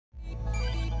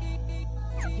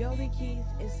Yo, Keys,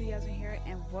 it's the Yasmin here,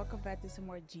 and welcome back to some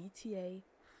more GTA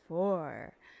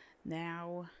 4.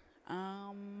 Now,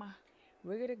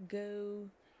 we're gonna go.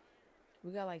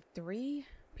 We got like 3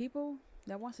 people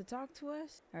that wants to talk to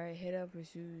us. All right, hit up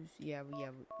pursues. Yeah,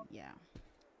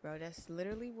 bro. That's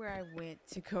literally where I went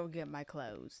to go get my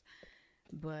clothes.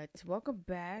 But welcome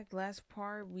back. Last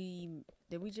part we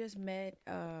just met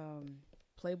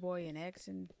Playboy X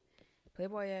and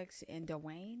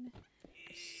Dwayne.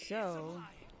 So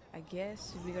I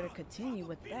guess we're gonna continue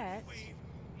with that.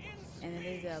 And then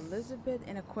there's Elizabeth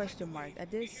and a question mark. I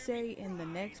did say in the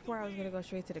next part I was gonna go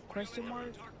straight to the question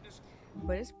mark,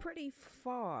 but it's pretty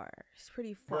far.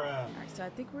 Alright, so I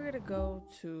think we're gonna go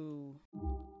to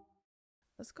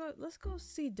let's go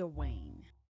see Dwayne.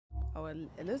 Oh,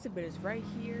 Elizabeth is right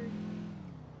here.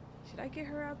 Should I get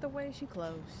her out the way? She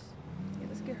close. Yeah,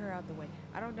 let's get her out the way.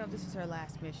 I don't know if this is her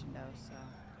last mission though, so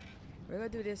we're gonna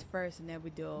do this first, and then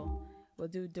we'll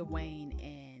do Dwayne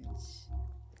and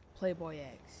Playboy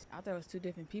X. I thought it was 2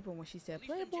 different people when she said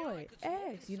Playboy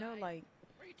X. You know, like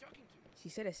she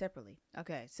said it separately.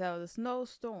 Okay, so the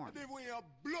snowstorm.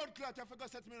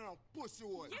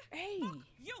 Hey,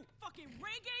 you fucking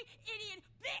reggae idiot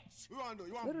bitch! Rondo,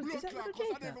 you want Little- blood is that clot Little cause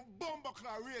I Jacob? even bomber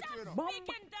clot rate you know.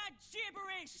 Speaking that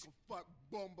gibberish! Fuck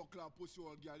bomber clot pussy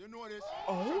old girl, you know this?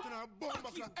 Oh? Shutting her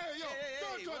bomber clot. Hey yo,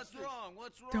 don't touch what's this. wrong?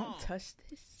 What's wrong? don't touch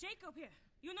this. Jacob here.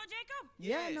 You know Jacob?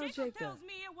 Yeah, I know Jacob Jacob. tells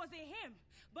me it wasn't him,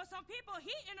 but some people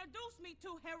he introduced me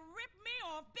to have ripped me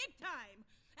off big time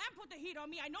and put the heat on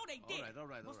me. I know they did. All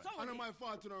right. But all right. someone I know did. my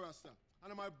fault, you know, Rasta. I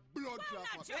know my blood Well, clot.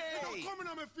 not fuck. just Hey, that. don't come in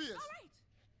on my face. All right.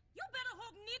 You better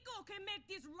hope Nico can make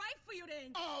this right for you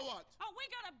then. Oh, what? Oh, we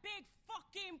got a big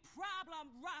fucking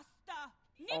problem, Rasta.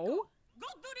 Oh? Nico, go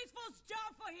do this first job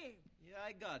for him. Yeah,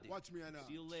 I got it. Watch me now.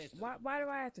 See you later. Why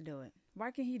do I have to do it? Why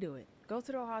can't he do it? Go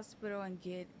to the hospital and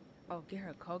get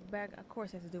her coke back. Of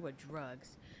course, it has to do with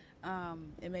drugs.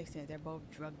 It makes sense. They're both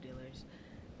drug dealers.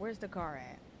 Where's the car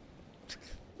at?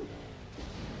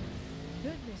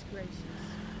 Goodness gracious.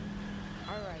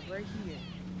 Alright, we're here.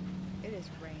 It is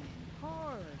raining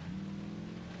hard.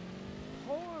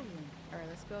 Pouring. Alright,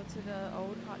 let's go to the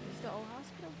old hospital?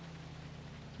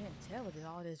 Can't tell with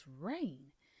all this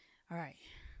rain. Alright.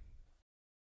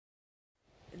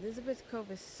 Elizabeth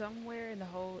Cove is somewhere in the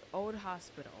whole old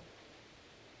hospital.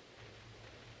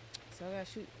 So I gotta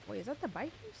shoot. Wait, is that the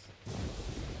bikers?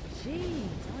 Jeez,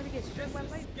 I'm gonna get struck by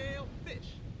lightning. Scale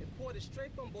fish. Imported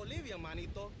straight from Bolivia,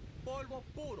 manito. Polvo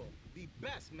puro. The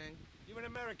best, man. You're in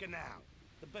America now.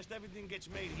 The best everything gets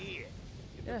made here.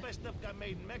 If Yeah. the best stuff got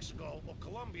made in Mexico or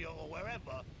Colombia or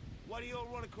wherever, why do you all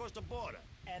run across the border?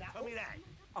 Tell me that.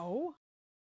 Oh?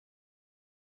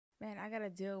 Man, I gotta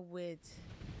deal with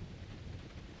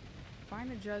find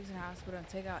the drugs in the hospital and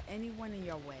take out anyone in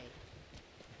your way.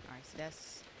 Alright, so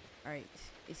that's alright.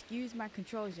 Excuse my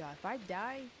controls, y'all. If I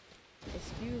die,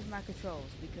 excuse my controls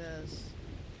because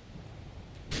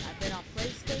I've been on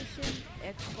PlayStation,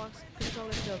 Xbox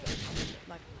controller feels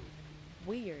like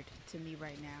weird to me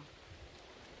right now.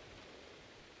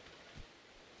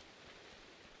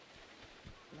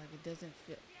 Like it doesn't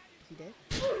feel. Is he dead?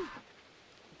 Okay,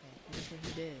 I guess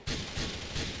he did.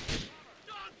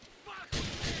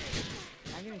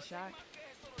 I getting shot.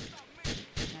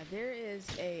 Now there is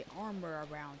a armor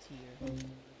around here.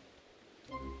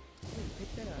 Ooh,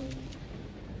 pick that up.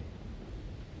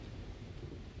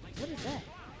 What is that?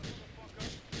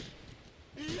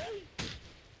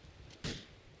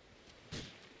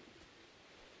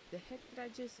 The heck did I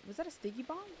just... Was that a sticky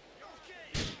bomb?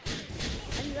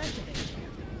 How do you activate it?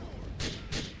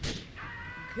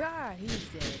 God, he's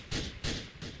dead.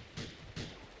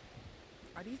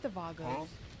 Are these the Vagos? Huh?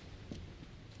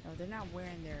 No, they're not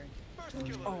wearing their...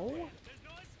 Oh? What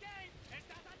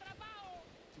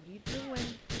are you doing?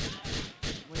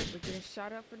 Wait, we're getting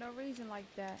shot up for no reason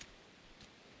like that.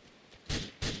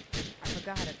 I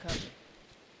forgot how to cover.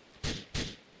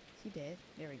 Is he dead?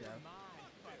 There we go.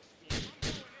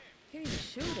 Can't even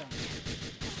shoot him.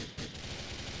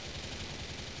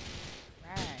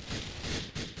 Right.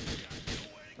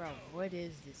 Bro, what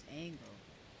is this angle?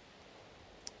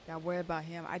 Gotta worry about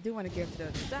him. I do want to get him to the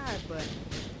other side, but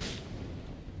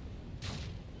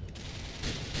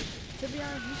to be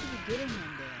honest, you should be getting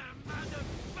him there.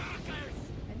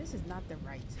 And this is not the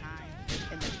right time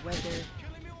and the weather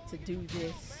to do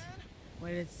this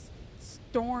when it's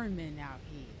storming out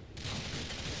here.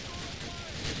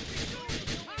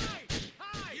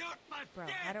 Bro,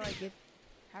 how do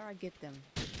I get them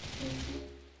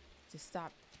to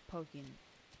stop poking?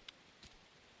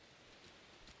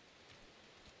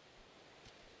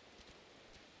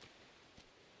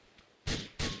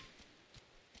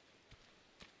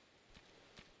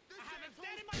 I have a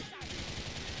dead in my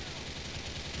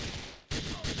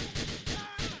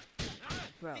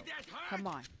bro. Come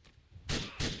on.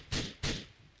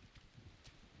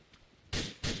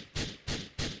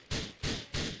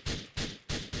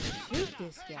 Shoot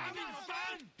this guy.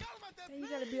 Then you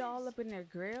gotta be all up in their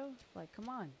grill? Like, come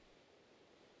on.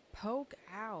 Poke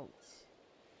out.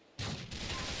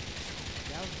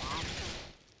 That was bomb.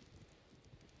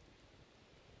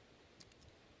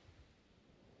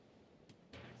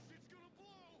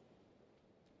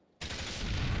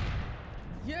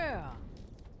 Yeah.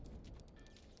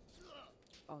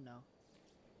 Oh no.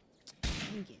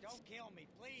 Dang it. Don't kill me,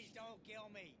 please don't kill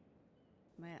me.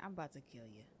 Man, I'm about to kill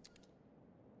you.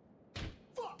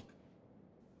 Fuck!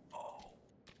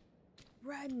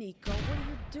 Run, Nico. What are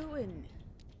you doing?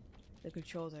 The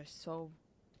controls are so...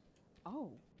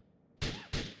 Oh.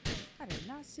 I did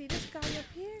not see this guy up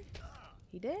here.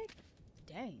 He dead?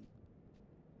 Dang.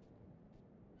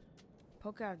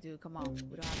 Poke out, dude. Come on. We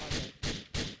don't have all day.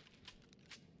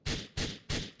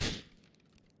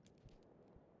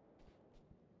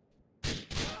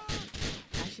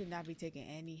 I should not be taking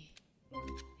any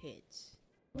hits.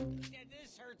 Yeah,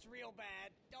 this hurts real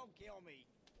bad. Don't kill me.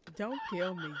 Don't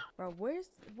kill me. Bro, where's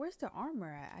the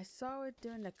armor at? I saw it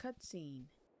during the cutscene.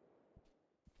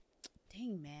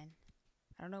 Dang, man.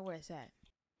 I don't know where it's at.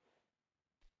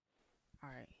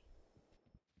 Alright.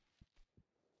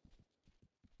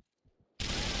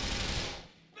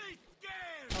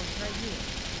 Oh, it's right here.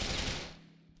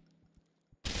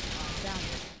 Found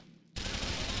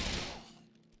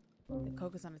it. The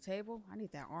coke is on the table. I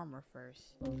need that armor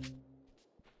first.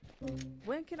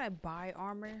 When can I buy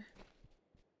armor?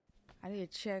 I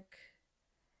need to check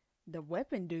the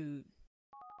weapon, dude.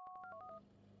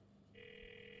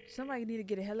 Somebody need to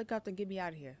get a helicopter and get me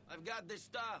out of here. I've got this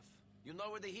stuff. You know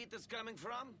where the heat is coming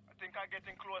from? I think I'm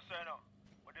getting closer now.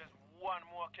 But there's one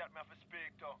more cat me have to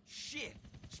speak to. Shit!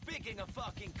 Speaking of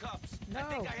fucking cops, No. I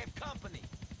think I have company.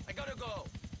 I gotta go.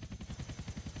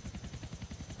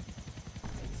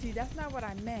 See, that's not what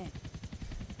I meant.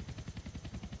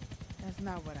 That's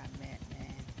not what I meant,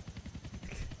 man.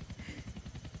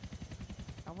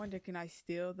 I wonder, can I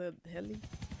steal the heli?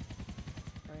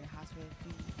 Or in the hospital if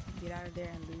you get out of there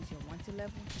and lose your wanted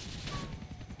level?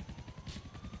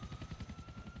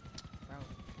 Bro,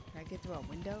 can I get through a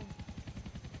window?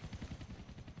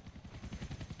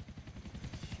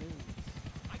 Shoot.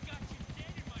 I got you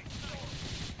dead in my sight.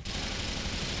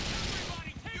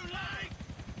 Everybody take you like.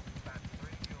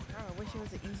 Bro, I wish there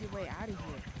was an easy way out of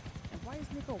here. And why is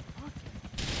Nico walking?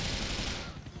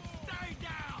 Stay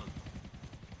down.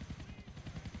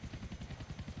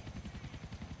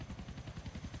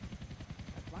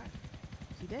 Like, why?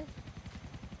 Is he dead?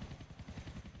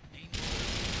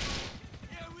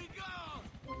 Here we go.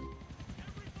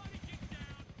 Everybody get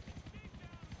down.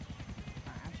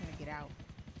 Alright, I'm trying to get out.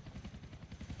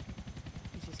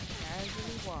 He's just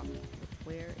casually walking.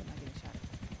 Where am I getting shot at?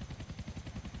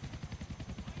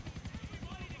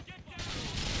 Everybody to get down.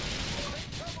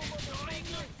 Doing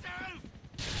yourself.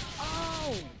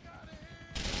 Oh!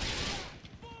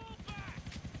 Fall back.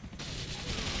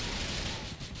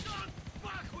 Don't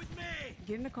fuck with me.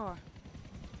 Get in the car.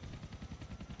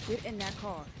 Get in that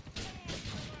car.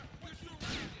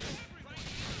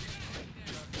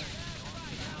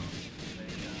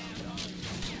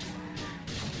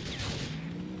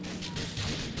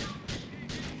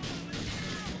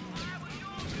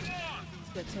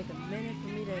 It's gonna take a minute for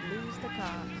me to lose the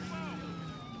cops.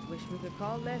 Wish we could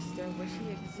call Lester. Wish he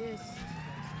exists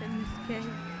in this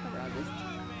game around this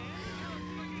time.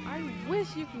 I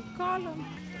wish you could call him.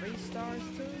 3 stars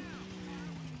too.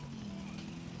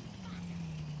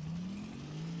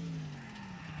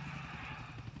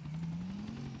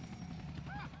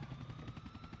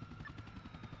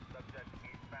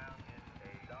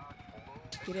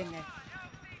 Get in there.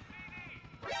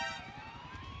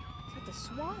 Is that the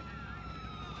SWAT?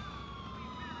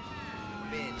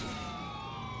 Bitch.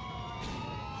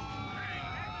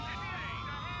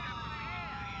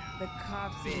 The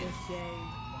cops in this game.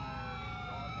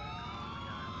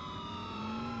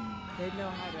 They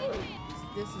know how to.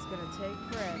 This is gonna take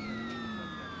forever.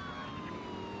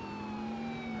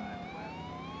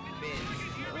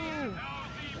 Ooh,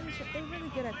 they're really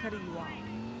good at cutting you off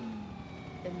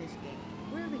in this game.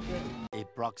 Really good.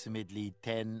 Approximately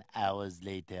 10 hours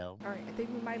later. Alright, I think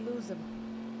we might lose them.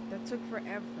 That took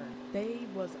forever. They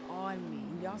was on me.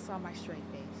 Y'all saw my straight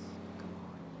face. Come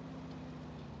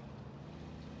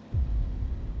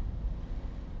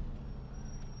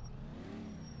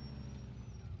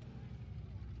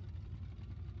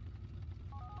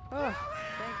on. Oh,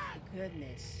 thank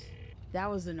goodness. That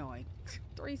was annoying.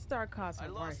 3-star cops I are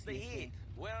lost worse the in this heat. game.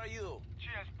 Where are you?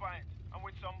 Chase point. I'm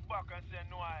with some buck and say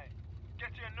no I.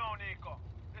 Get here now, Nico.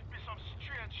 This be some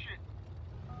strange shit.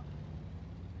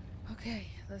 Okay,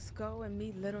 let's go and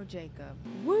meet little Jacob.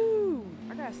 Woo!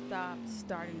 I gotta stop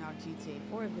starting out GTA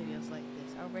 4 videos like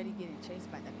this. Already getting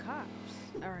chased by the cops.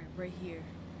 Alright, right here.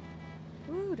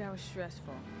 Ooh, that was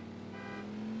stressful.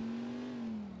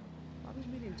 Why are we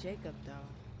meeting Jacob though?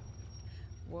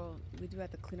 Well, we do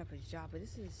have to clean up his job, but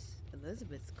this is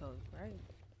Elizabeth's code, right?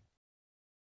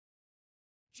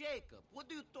 Jacob, what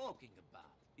are you talking about?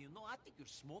 You know, I think you're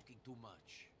smoking too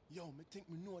much. Yo, me think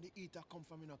me know the eater come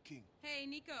from in a king. Hey,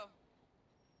 Nico.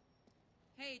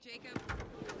 Hey, Jacob.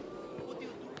 What are you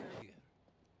doing here?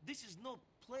 This is no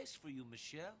place for you,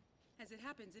 Michelle. As it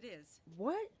happens, it is.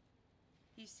 What?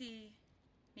 You see,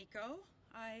 Nico,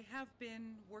 I have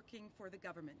been working for the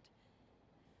government.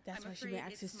 That's I'm why she afraid been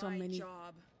asking it's so my many.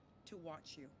 job to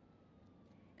watch you.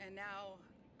 And now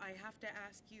I have to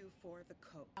ask you for the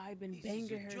code. I've been This is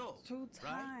banging a her joke, 2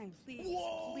 right? times. Please,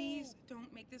 please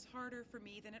don't make this harder for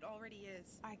me than it already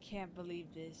is. I can't believe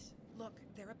this. Look,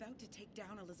 they're about to take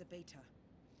down Elizabeta.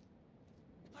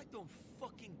 I don't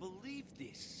fucking believe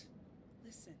this.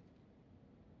 Listen,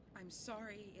 I'm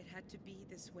sorry it had to be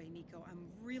this way, Nico. I'm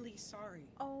really sorry.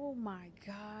 Oh my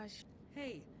gosh.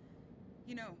 Hey,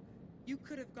 you know, you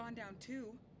could have gone down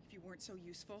too if you weren't so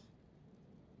useful.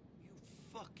 You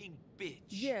fucking bitch.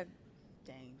 Yeah.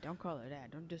 Dang, don't call her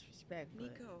that. Don't disrespect. But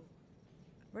Nico,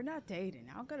 we're not dating.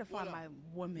 I'm gonna find Hold my up.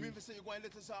 woman. Me even say you going to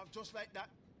let us off just like that?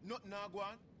 Nothing now go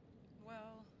on.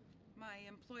 well, my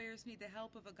employers need the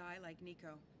help of a guy like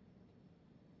Nico.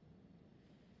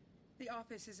 The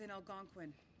office is in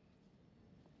Algonquin.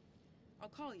 I'll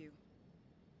call you.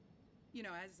 You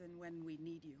know, as and when we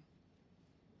need you.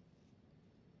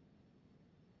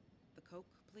 The Coke,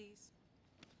 please.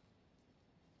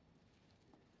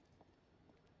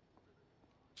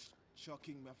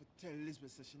 Shocking, me have to tell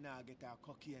Elizabeth so she now get her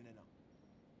cocaine in her.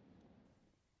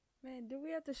 Man, do we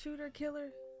have to shoot her, kill her?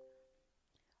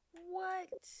 What?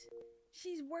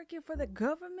 She's working for the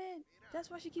government? That's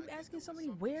why she keep asking so many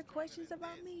weird questions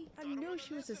about me? I knew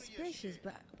she was suspicious,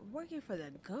 but working for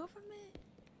the government?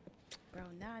 Bro,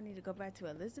 now I need to go back to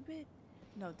Elizabeth?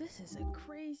 No, this is a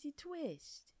crazy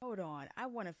twist. Hold on, I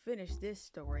want to finish this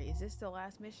story. Is this the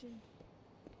last mission?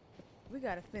 We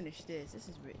gotta finish this. This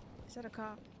is is that a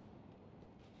cop?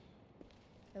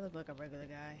 They look like a regular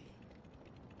guy.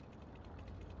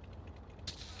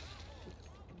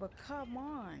 But come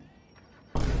on.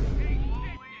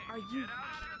 Are you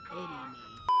kidding me?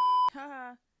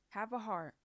 Haha, have a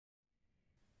heart.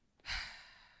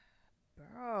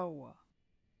 Bro.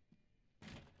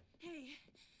 Hey,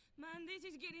 man, this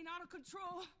is getting out of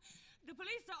control. The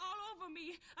police are all over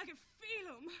me. I can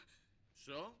feel them.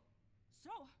 So?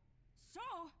 So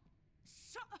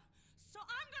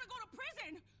I'm gonna go to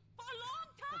prison for a long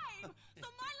time. So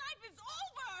my life is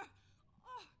over.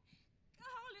 Oh, got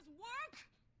all this work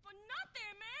for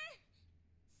nothing, man.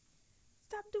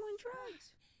 Stop doing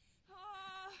drugs.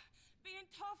 Being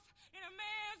tough in a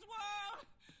man's world.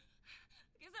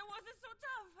 Guess I wasn't so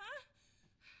tough, huh?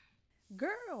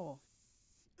 Girl.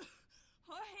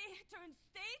 Jorge turned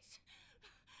states.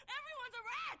 Everyone's a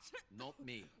rat. Not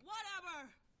me.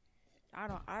 Whatever.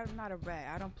 I'm not a rat.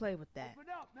 I don't play with that. Open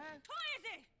up, man. Who is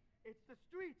it? It's the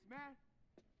streets, man.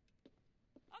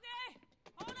 Okay,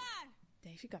 hold on.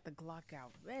 Dang, she got the Glock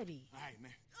out ready. All right,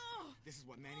 man. Oh. This is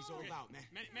what Manny's all about, man.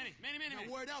 Manny. Now,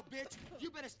 word out, bitch. You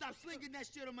better stop slinging that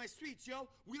shit on my streets, yo.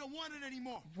 We don't want it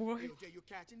anymore. What? Hey, OJ, you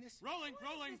catching this? Rolling.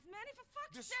 This Manny, for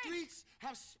fuck's The sake. streets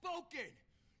have spoken.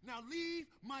 Now leave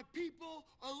my people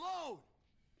alone.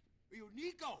 Yo,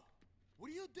 Nico,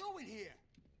 what are you doing here?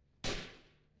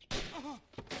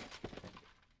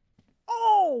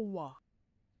 Oh!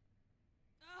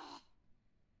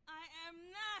 I am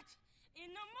not in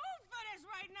the mood for this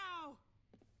right now.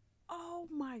 Oh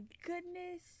my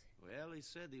goodness. Well, he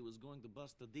said he was going to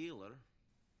bust a dealer.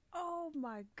 Oh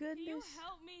my Can you goodness.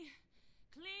 help me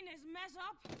clean this mess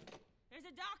up? There's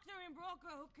a doctor in Broca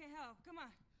who can help. Come on,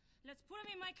 let's put him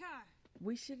in my car.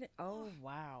 We shouldn't. Oh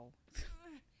wow.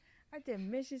 I did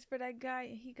missions for that guy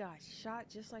and he got shot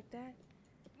just like that.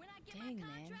 When I get Dang, my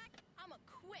man. contract, I'ma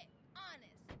quit.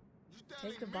 Honest.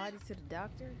 Take the body to the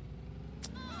doctor?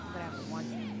 But I want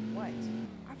to. What?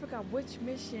 I forgot which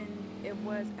mission it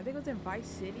was. I think it was in Vice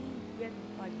City. We had to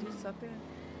like do something.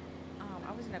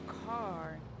 I was in a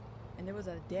car and there was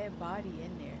a dead body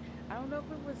in there. I don't know if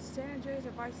it was San Andreas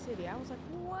or Vice City. I was like,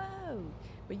 whoa!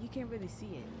 But you can't really see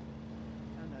it.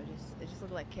 I don't know, it just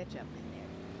looked like ketchup in there.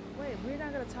 Wait, we're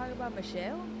not gonna talk about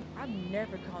Michelle? I'm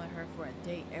never calling her for a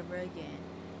date ever again.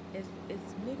 Is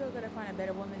Nico gonna find a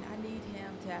better woman? I need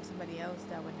him to have somebody else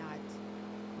that would not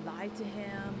lie to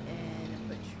him and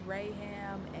betray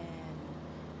him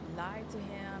and lie to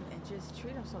him and just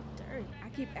treat him so dirty. I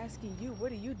keep asking you, what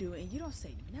do you do? And you don't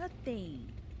say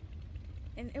nothing.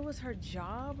 And it was her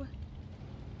job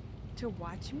to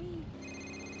watch me?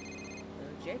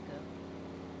 Little Jacob.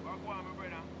 Walk on, my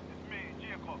brother. It's me,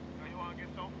 Jacob. Now you want to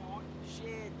get some food?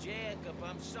 Shit, Jacob,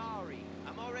 I'm sorry.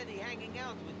 I'm already hanging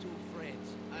out with two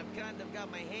friends. I've kind of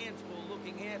got my hands full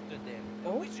looking after them.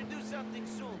 Oh? We should do something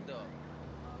soon, though.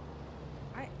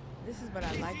 This is what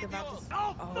I liked about this.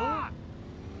 Oh, fuck! How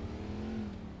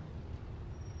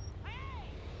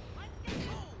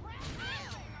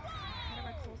do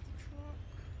I close the truck?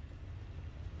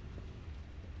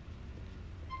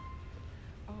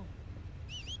 Oh.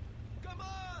 Come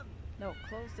on! No,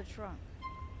 close the trunk.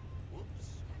 Whoops,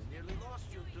 nearly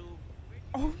lost you two.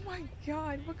 Oh my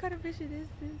god, what kind of mission is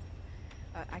this?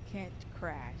 I can't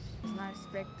crash. I was not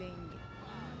expecting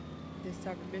this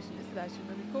type of mission. This is actually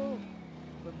really cool.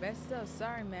 But messed up.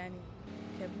 Sorry, Manny.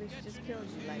 Can't believe she just killed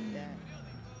you like that.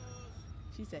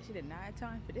 She said she did not have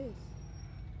time for this.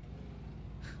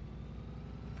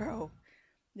 Bro,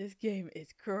 this game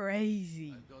is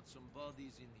crazy. I've got some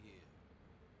bodies in here.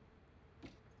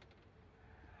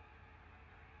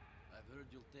 I've heard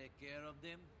you'll take care of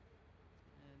them.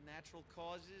 Natural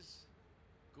causes?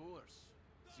 Of course.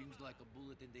 Seems like a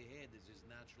bullet in the head is as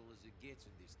natural as it gets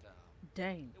in this town.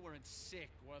 Dang. They weren't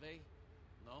sick, were they?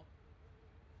 No?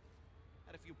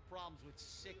 Had a few problems with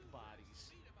sick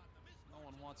bodies. No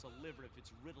one wants a liver if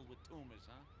it's riddled with tumors,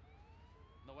 huh?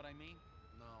 Know what I mean?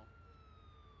 No.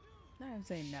 Not even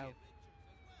saying no.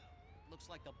 Looks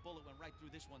like the bullet went right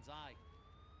through this one's eye.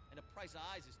 And the price of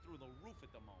eyes is through the roof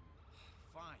at the moment.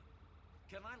 Fine.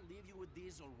 Can I leave you with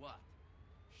these or what?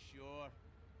 Sure.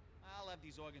 I'll have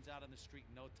these organs out on the street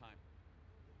in no time.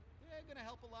 They're gonna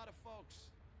help a lot of folks.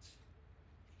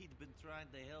 He'd been trying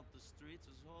to help the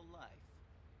streets his whole life.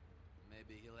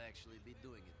 Maybe he'll actually be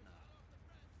doing it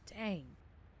now. Dang.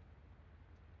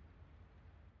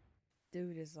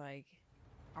 Dude is like,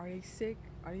 are they sick?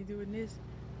 Are they doing this?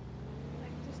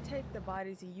 Like, just take the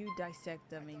bodies and you dissect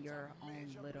them in your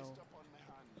own little,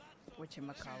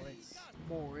 whatchamacallits,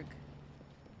 morgue.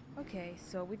 Okay,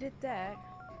 so we did that.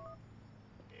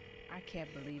 I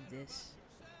can't believe this.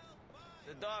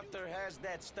 The doctor has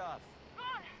that stuff.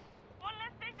 Good. One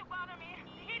less thing to bother me.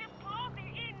 The heat is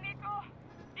closing in, Nico.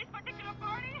 This particular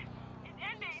party is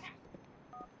ending.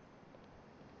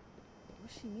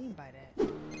 What's she mean by that?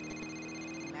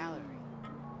 Mallory.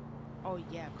 Oh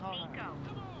yeah, call her. Nico,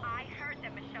 I heard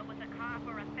that Michelle was a cop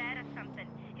or a fed or something.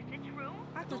 Is it true?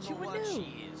 I thought don't you know would what know.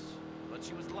 she is, but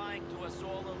she was lying to us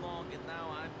all along, and now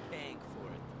I'm paying for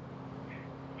it.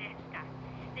 Jessica,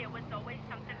 there was always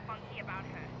something funky about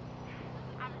her.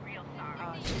 I'm real sorry.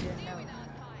 Oh, she didn't know.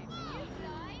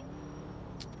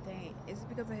 Dang, is it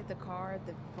because I hit the car,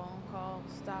 the phone call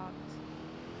stopped?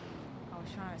 I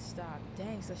was trying to stop.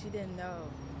 Dang, so she didn't know.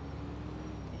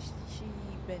 And she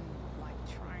been like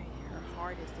trying her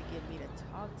hardest to get me to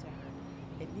talk to her.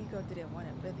 And Nico didn't want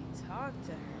to really talk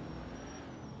to her.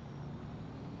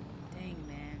 Dang,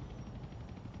 man.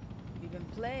 We've been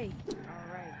played.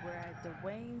 Alright, we're at the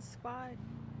Wayne spot.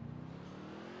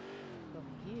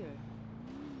 Over here.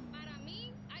 Para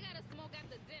mí, I gotta smoke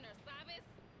after dinner, ¿sabes?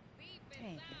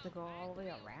 Dang, you have to go all the way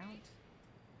around?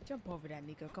 Jump over that,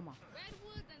 Nico. Come on.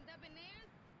 Redwoods and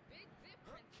debonaires, big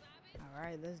difference, ¿sabes?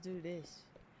 Alright, let's do this.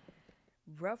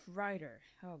 Rough Rider.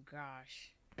 Oh,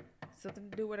 gosh. Something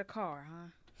to do with a car,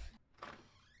 huh?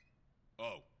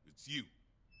 Oh, it's you.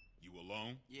 You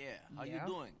alone? Yeah, how Yeah.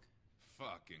 you doing?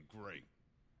 Fucking great.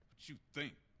 What you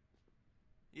think?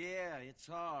 Yeah, it's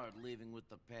hard living with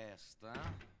the past, huh?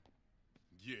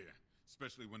 Yeah,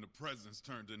 especially when the president's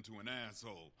turned into an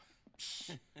asshole.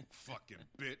 Psh, fucking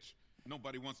bitch.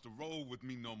 Nobody wants to roll with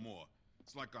me no more.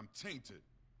 It's like I'm tainted.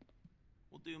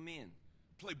 What do you mean?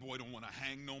 Playboy don't want to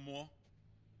hang no more.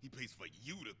 He pays for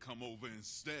you to come over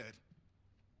instead.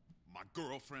 My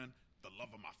girlfriend, the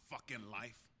love of my fucking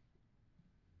life.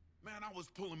 Man, I was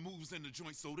pulling moves in the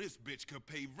joint so this bitch could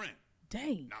pay rent.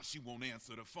 Dang. Now she won't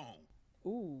answer the phone.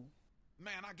 Ooh.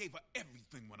 Man, I gave her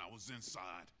everything when I was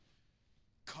inside.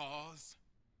 Cars,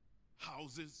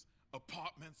 houses,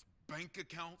 apartments, bank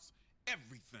accounts,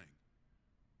 everything.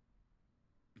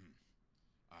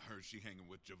 I heard she hanging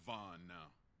with Javon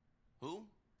now. Who?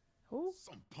 Who?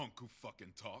 Some punk who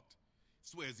fucking talked.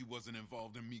 Swears he wasn't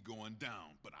involved in me going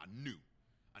down, but I knew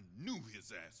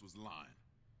his ass was lying.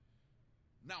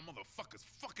 Now motherfuckers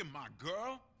fucking my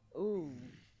girl? Ooh.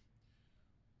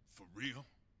 For real?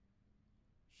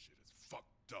 Shit is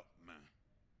fucked up, man.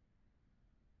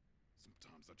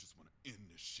 Sometimes I just want to end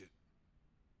this shit.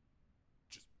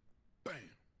 Just bam.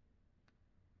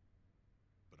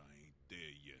 But I ain't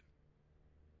there yet.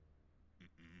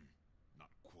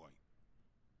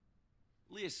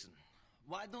 Listen,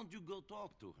 why don't you go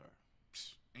talk to her?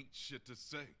 Psh, ain't shit to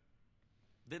say.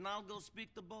 Then I'll go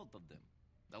speak to both of them.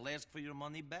 I'll ask for your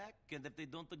money back, and if they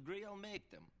don't agree, I'll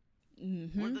make them.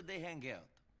 Where did they hang out?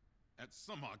 At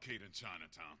some arcade in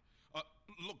Chinatown.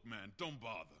 Look, man, don't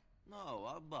bother. No,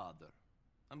 I'll bother.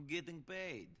 I'm getting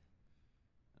paid.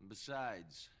 And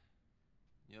besides,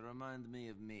 you remind me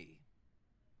of me.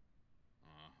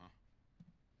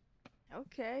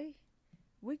 Okay.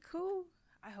 We cool?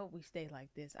 I hope we stay like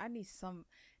this. I need some...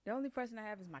 The only person I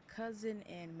have is my cousin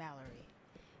and Mallory.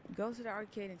 Go to the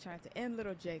arcade in Chinatown. And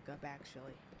little Jacob,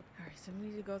 actually. Alright, so we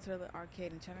need to go to the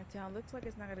arcade in Chinatown. Looks like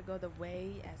it's not going to go the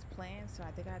way as planned. So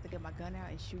I think I have to get my gun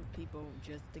out and shoot people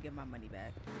just to get my money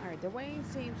back. Alright, Dwayne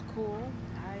seems cool.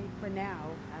 For now,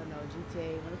 I don't know,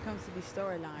 GTA, when it comes to these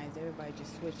storylines, everybody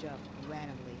just switch up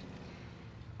randomly.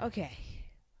 Okay.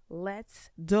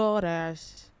 Let's do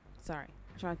this. Sorry,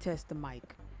 I'm trying to test the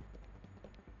mic.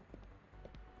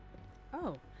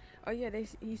 Oh yeah,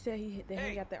 he said they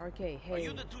hang out the arcade. Hey, are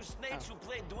you the two snakes who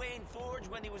played Dwayne Forge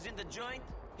when he was in the joint?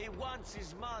 He wants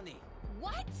his money.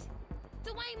 What?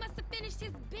 Dwayne must have finished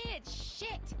his bid.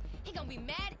 Shit, he gonna be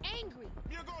mad angry.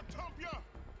 You're gonna dump ya!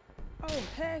 Oh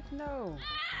heck no!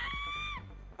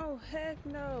 Oh heck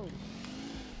no!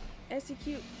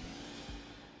 Execute.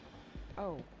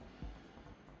 Oh.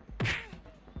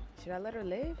 Should I let her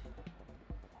live?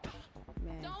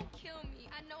 Man. Don't kill me.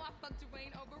 I know I fucked Dwayne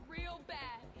over real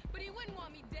bad, but he wouldn't want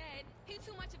me dead. He's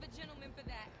too much of a gentleman for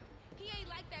that. He ain't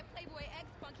like that Playboy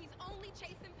ex-punk. He's only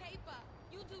chasing paper.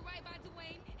 You do right by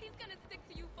Dwayne, he's gonna stick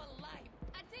to you for life.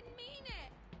 I didn't mean it.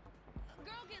 A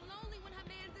girl get lonely when her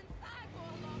man's inside for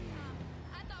a long time.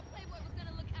 I thought Playboy was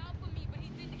gonna look out for me, but he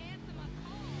didn't answer my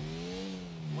call.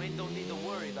 Dwayne don't need to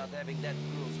worry about having that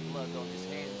girl's blood on his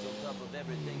hands on top of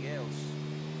everything else.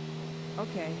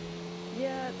 Okay.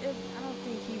 Yeah, I don't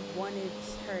think he wanted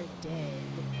her dead.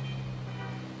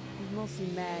 He's mostly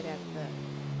mad at the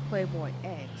Playboy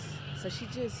ex. So she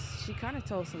kind of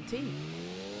told some tea.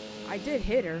 I did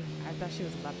hit her. I thought she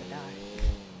was about to die.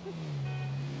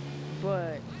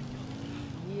 But,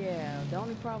 yeah, the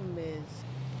only problem is,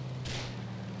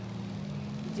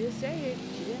 you just say it.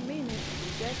 She didn't mean it. She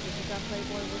said she thought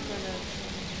Playboy was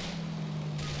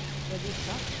gonna do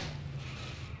something.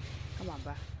 Come on,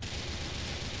 bye.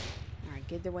 Alright,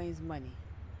 get Dwayne's money.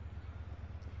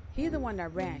 He's the one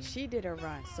that ran. She did a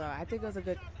run, so I think it was a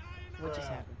good... What just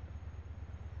happened?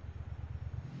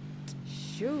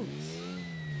 Shoot.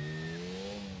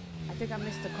 I think I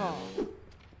missed the call.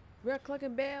 We're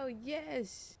Clucking Bell,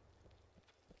 yes.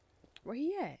 Where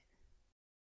he at?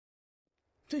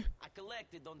 I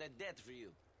collected on that debt for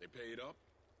you. They paid up?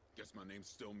 Guess my name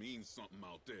still means something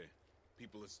out there.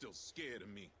 People are still scared of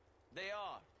me. They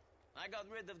are. I got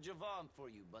rid of Javon for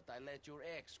you, but I let your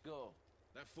ex go.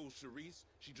 That fool Charisse,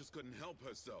 she just couldn't help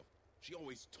herself. She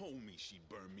always told me she'd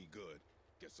burn me good.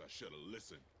 Guess I should've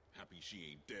listened. Happy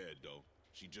she ain't dead, though.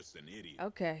 She just an idiot.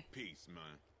 Okay. Peace,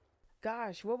 man.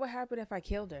 Gosh, what would happen if I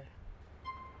killed her?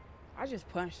 I just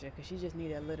punched her because she just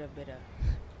needed a little bit of...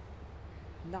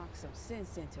 knock some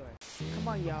sense into her. Come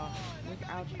on, y'all. Look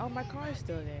out. Oh, my car is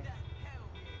still there.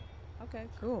 Okay,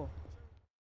 cool.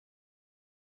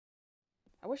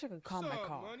 I wish I could calm my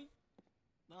car. Money?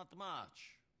 Not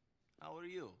much. How are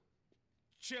you?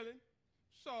 Chilling.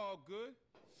 It's all good.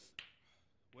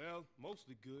 Well,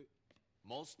 mostly good.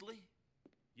 Mostly?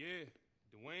 Yeah,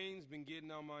 Dwayne's been getting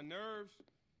on my nerves.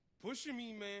 Pushing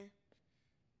me, man.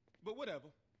 But whatever.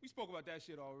 We spoke about that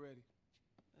shit already.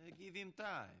 Give him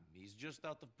time. He's just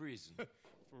out of prison.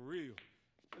 For real.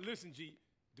 Listen, G,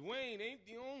 Dwayne ain't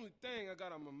the only thing I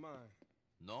got on my mind.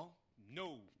 No?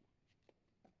 No.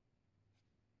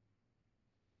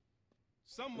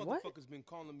 Some motherfuckers been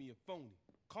calling me a phony,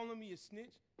 calling me a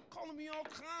snitch, calling me all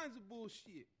kinds of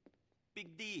bullshit.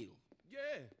 Big deal.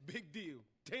 Yeah, big deal.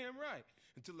 Damn right.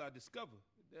 Until I discover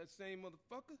that same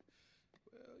motherfucker,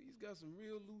 well, he's got some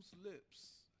real loose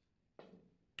lips.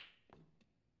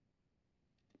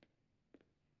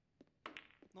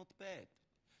 Not bad.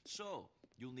 So,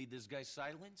 you'll need this guy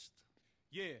silenced?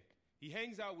 Yeah, he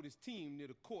hangs out with his team near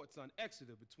the courts on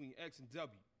Exeter between X and W.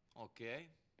 Okay.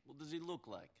 What does he look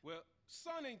like? Well,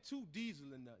 son ain't too diesel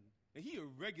or nothing. And he a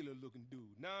regular looking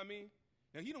dude, know what I mean?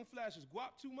 Now, he don't flash his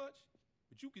guap too much,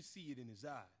 but you can see it in his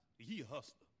eyes. He a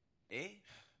hustler. Eh?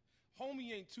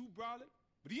 Homie ain't too brolic,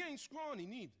 but he ain't scrawny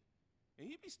neither. And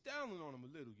he be styling on him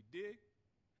a little, you dig?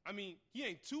 I mean, he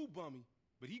ain't too bummy,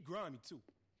 but he grimy too.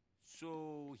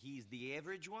 So, he's the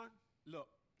average one? Look,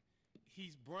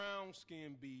 he's brown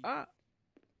skin, B.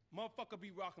 Motherfucker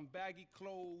be rocking baggy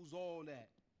clothes, all that.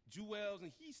 Jewels,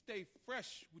 and he stay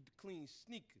fresh with the clean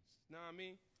sneakers. Know what I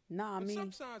mean? Nah, I mean...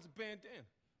 sometimes a bandana.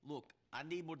 Look, I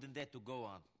need more than that to go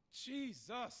on.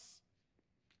 Jesus.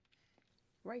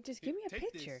 Right, just give me a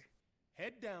Take picture. This,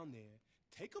 head down there,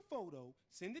 take a photo,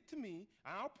 send it to me,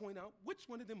 and I'll point out which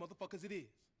one of them motherfuckers it is.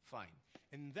 Fine.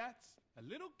 And that's a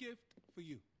little gift for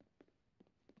you.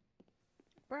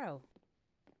 Bro,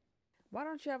 why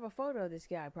don't you have a photo of this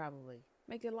guy, probably?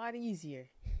 Make it a lot easier.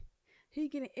 He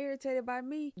getting irritated by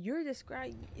me. You're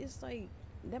describing, it's like,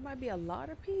 there might be a lot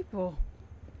of people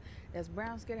that's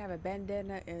brown skin, have a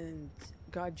bandana, and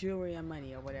got jewelry and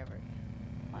money or whatever.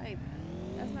 Like,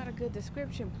 that's not a good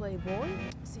description, playboy.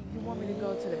 See, you want me to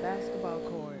go to the basketball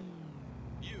court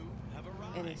You have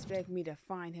arrived. and expect me to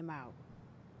find him out.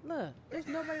 Look, there's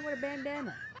nobody with a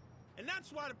bandana. And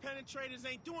that's why the penetrators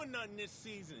ain't doing nothing this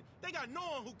season. They got no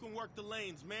one who can work the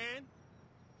lanes, man.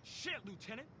 Shit,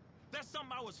 Lieutenant. That's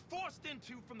something I was forced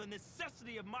into from the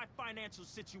necessity of my financial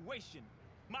situation.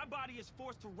 My body is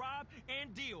forced to rob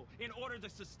and deal in order to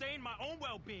sustain my own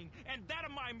well-being and that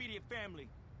of my immediate family.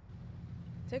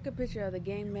 Take a picture of the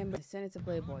gang member and send it to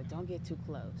Playboy. Don't get too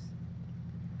close.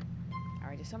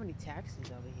 Alright, there's so many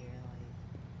taxis over here. Like,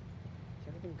 is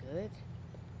everything good?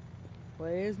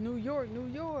 Well, it's New York, New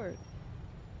York.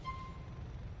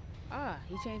 Ah,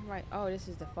 he changed my... Oh, this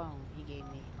is the phone he gave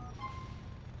me.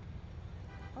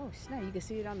 Oh, snap. You can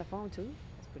see it on the phone, too?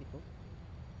 That's pretty cool.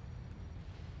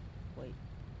 Wait.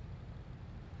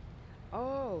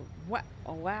 Oh, what?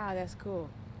 Oh, wow, that's cool.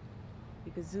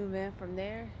 You can zoom in from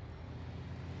there.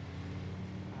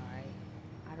 Alright.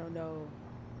 I don't know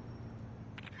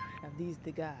if these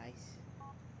the guys.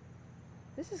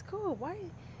 This is cool. Why?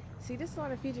 See, this is a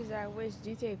lot of features that I wish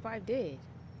GTA 5 did.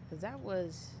 Because that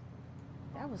was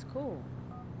cool.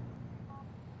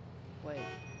 Wait.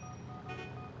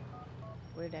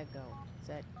 Where'd that go? Is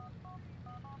that...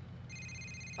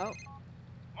 Oh.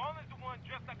 Marlon's the one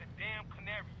dressed like a damn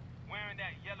canary, wearing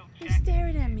that yellow jacket. He's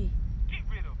staring at me. Get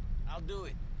rid of him. I'll do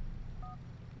it.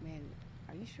 Man,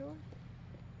 are you sure?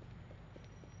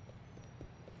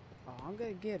 Oh, I'm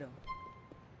gonna get him.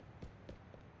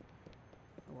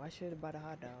 Oh, I should have bought a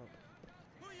hot dog.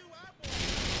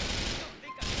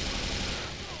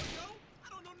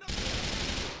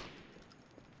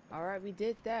 Alright, we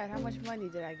did that. How much money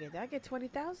did I get? Did I get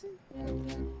 20,000?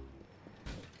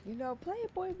 You know,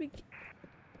 Playboy be...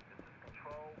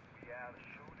 Control, we have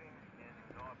shooting in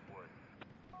Northwood.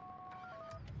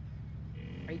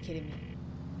 Are you kidding me?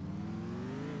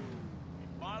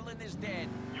 Marlon is dead.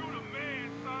 You the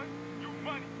man, son. You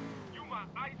money. You my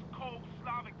ice-cold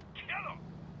Slavic killer.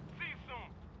 See you soon.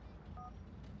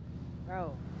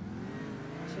 Bro,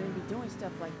 I shouldn't be doing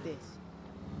stuff like this.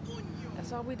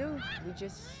 That's all we do. We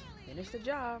just finish the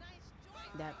job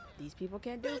that these people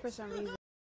can't do for some reason.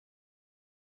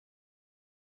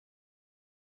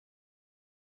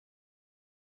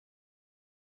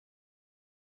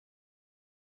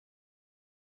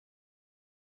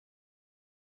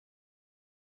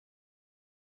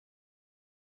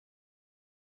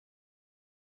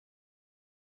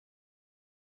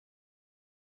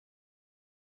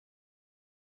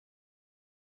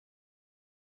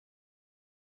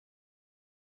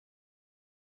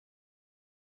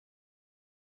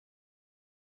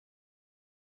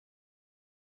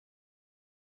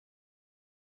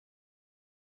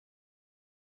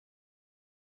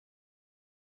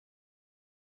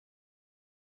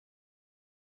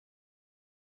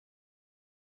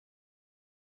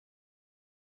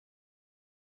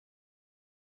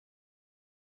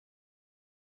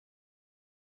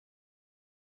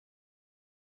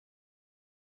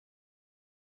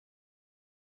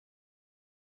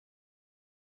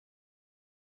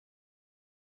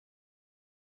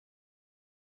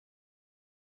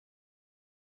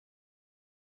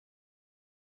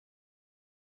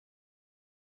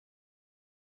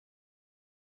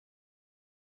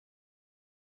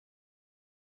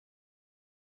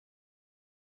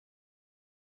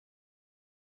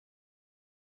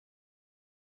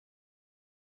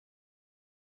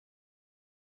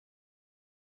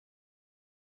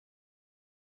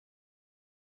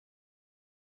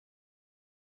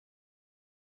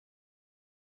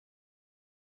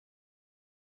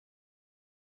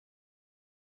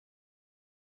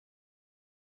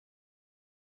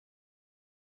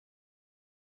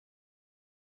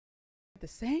 The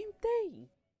same thing.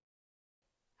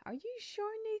 Are you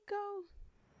sure, Nico?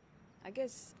 I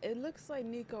guess it looks like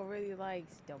Nico really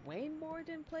likes Dwayne more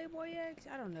than Playboy X.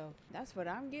 I don't know. That's what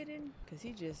I'm getting. Because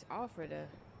he just offered a...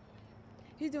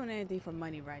 He's doing anything for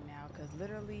money right now. Because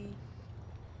literally,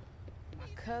 my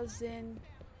cousin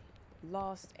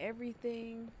lost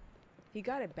everything. He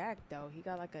got it back, though. He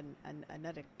got like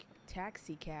another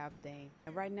taxi cab thing.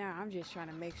 And right now, I'm just trying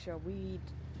to make sure we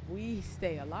we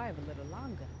stay alive a little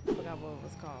longer. I forgot what it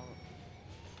was called.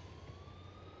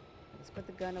 Let's put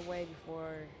the gun away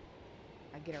before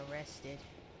I get arrested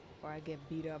or I get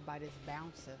beat up by this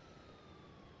bouncer.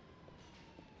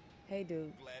 Hey,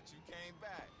 dude. Glad you came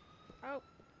back. Oh,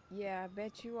 yeah, I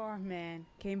bet you are, man.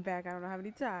 Came back I don't know how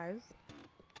many times.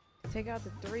 Take out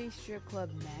the 3 strip club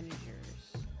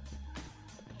managers.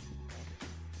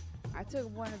 I took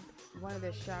one of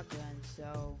their shotguns,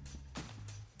 so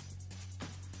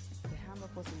how am I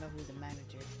supposed to know who's the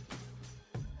manager?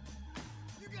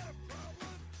 You got a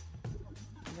problem?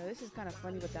 You know, this is kind of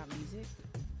funny without music.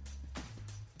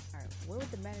 Alright, where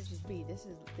would the managers be?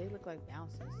 They look like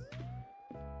bouncers.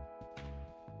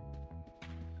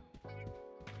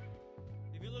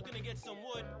 If you're looking to get some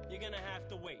wood, you're gonna have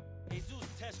to wait. Jesus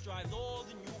test drives all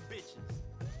the new bitches.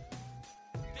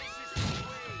 This is the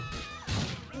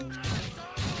way.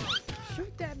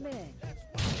 Shoot that man.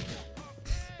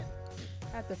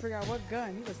 I have to figure out what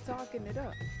gun. He was talking it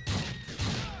up.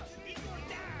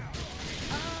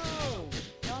 Oh!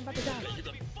 No, I'm about to die. I'm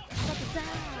about to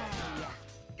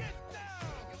die.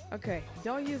 Okay,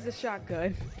 don't use the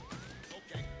shotgun.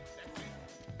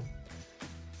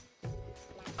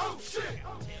 Oh shit!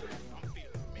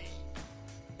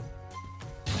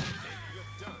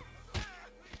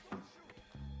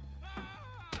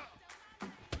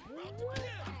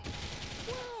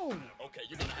 Whoa! Okay,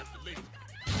 you're gonna have to leave.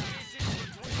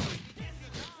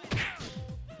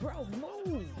 Bro,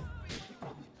 move!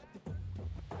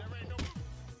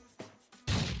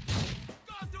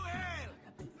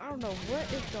 I don't know what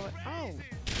is going on.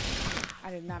 I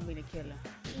did not mean to kill him.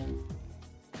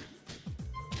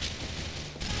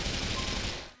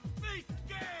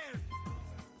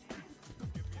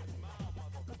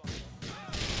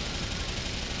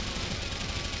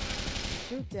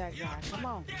 Shoot that guy, come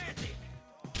on.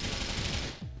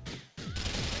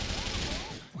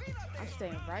 I'm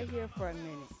staying right here for a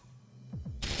minute.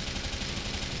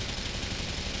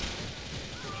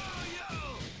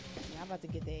 Yeah, I'm about to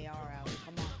get the AR out.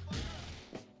 Come on.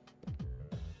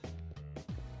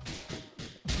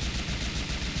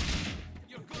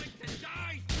 You're going to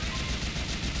die!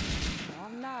 No,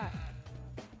 I'm not.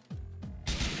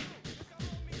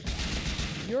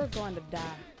 You're going to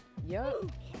die.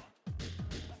 Yup.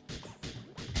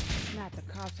 Not the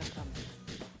cops are coming.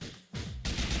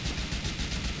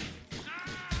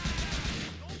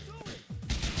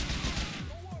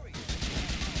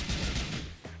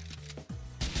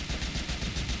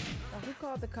 Oh, who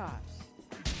called the cops?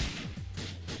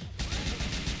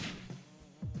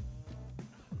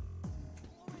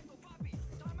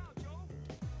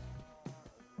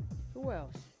 Who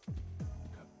else?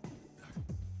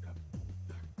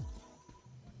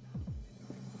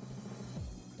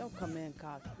 Don't come in,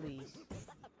 cops, please.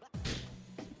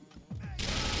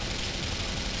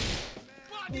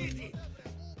 What is it?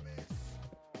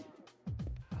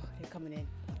 Oh, they're coming in.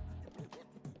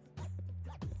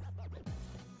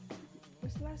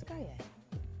 Where's the last guy at?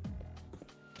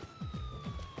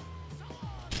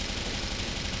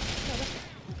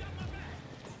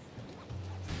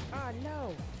 Oh,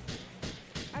 no.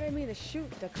 I didn't mean to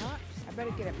shoot the cops. I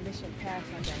better get a mission pass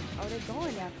on them. Oh, they're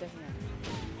going after him.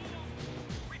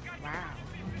 Wow.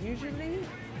 Usually,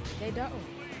 they don't.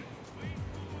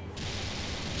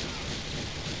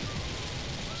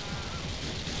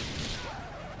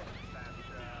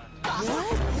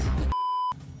 What?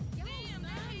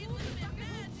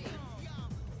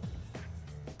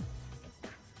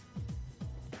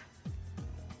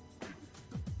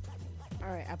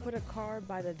 Alright, I put a car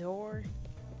by the door.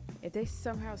 If they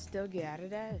somehow still get out of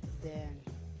that, then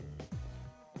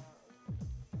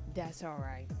that's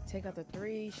alright. Take out the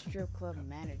 3 strip club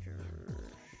managers.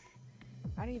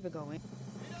 I didn't even go in.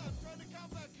 Yeah, I'm trying to come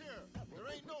back here. There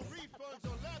ain't no refunds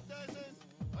on lap dances.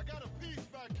 I got a piece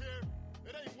back here.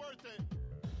 It ain't worth it.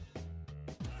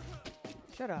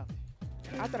 Shut up.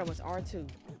 I thought it was R2.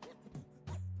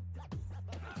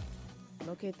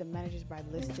 Locate the managers by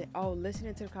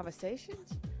listening to the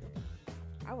conversations?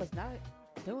 I was not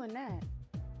doing that.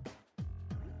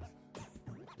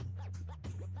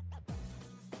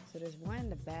 So there's one in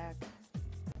the back.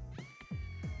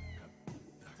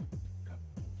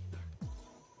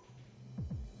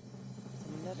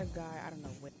 There's another guy, I don't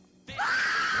know what.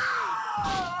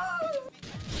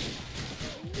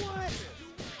 What?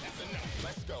 That's enough.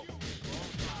 Let's go.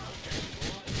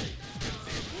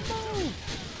 Move!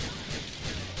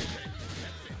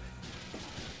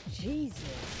 Jesus.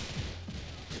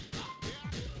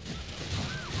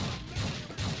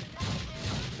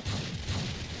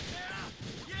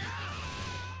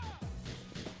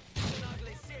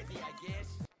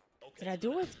 Did I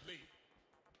do it?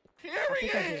 I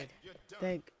think I did.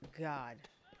 Thank God.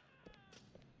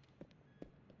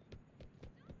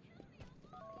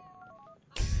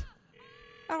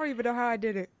 I don't even know how I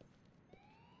did it.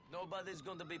 Nobody's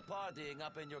gonna be partying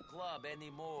up in your club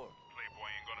anymore. Playboy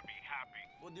ain't gonna be happy.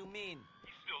 What do you mean?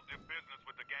 He still did business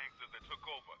with the gangsters that took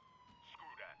over.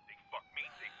 Screw that. They fucked me,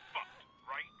 they fucked.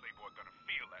 Right? Playboy gonna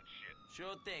feel that shit.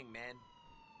 Sure thing, man.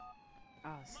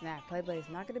 Oh, snap. Playboy's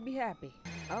not going to be happy.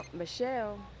 Oh,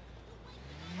 Michelle.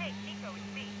 Hey, Nico,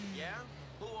 it's me. Yeah?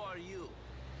 Who are you?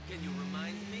 Can you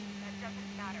remind me? That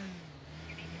doesn't matter.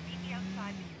 You need to meet me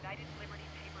outside the United Liberty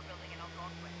Paper Building in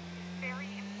Algonquin. It's very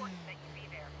important that you be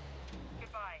there.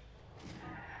 Goodbye.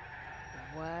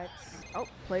 What? Oh,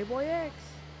 Playboy X.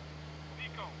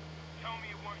 Nico, tell me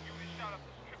it weren't you that shot up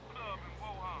the strip club in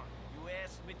Wuhan. You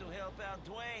asked me to help out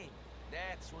Dwayne.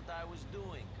 That's what I was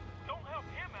doing. Don't help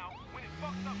him out when it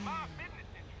fucks up my business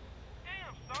interests.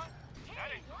 Damn, son. That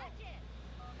ain't cool.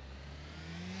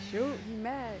 Shoot, he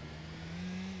mad.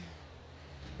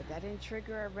 But that didn't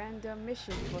trigger a random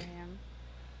mission for him.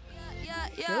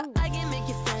 Yeah, I can make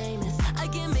you friend.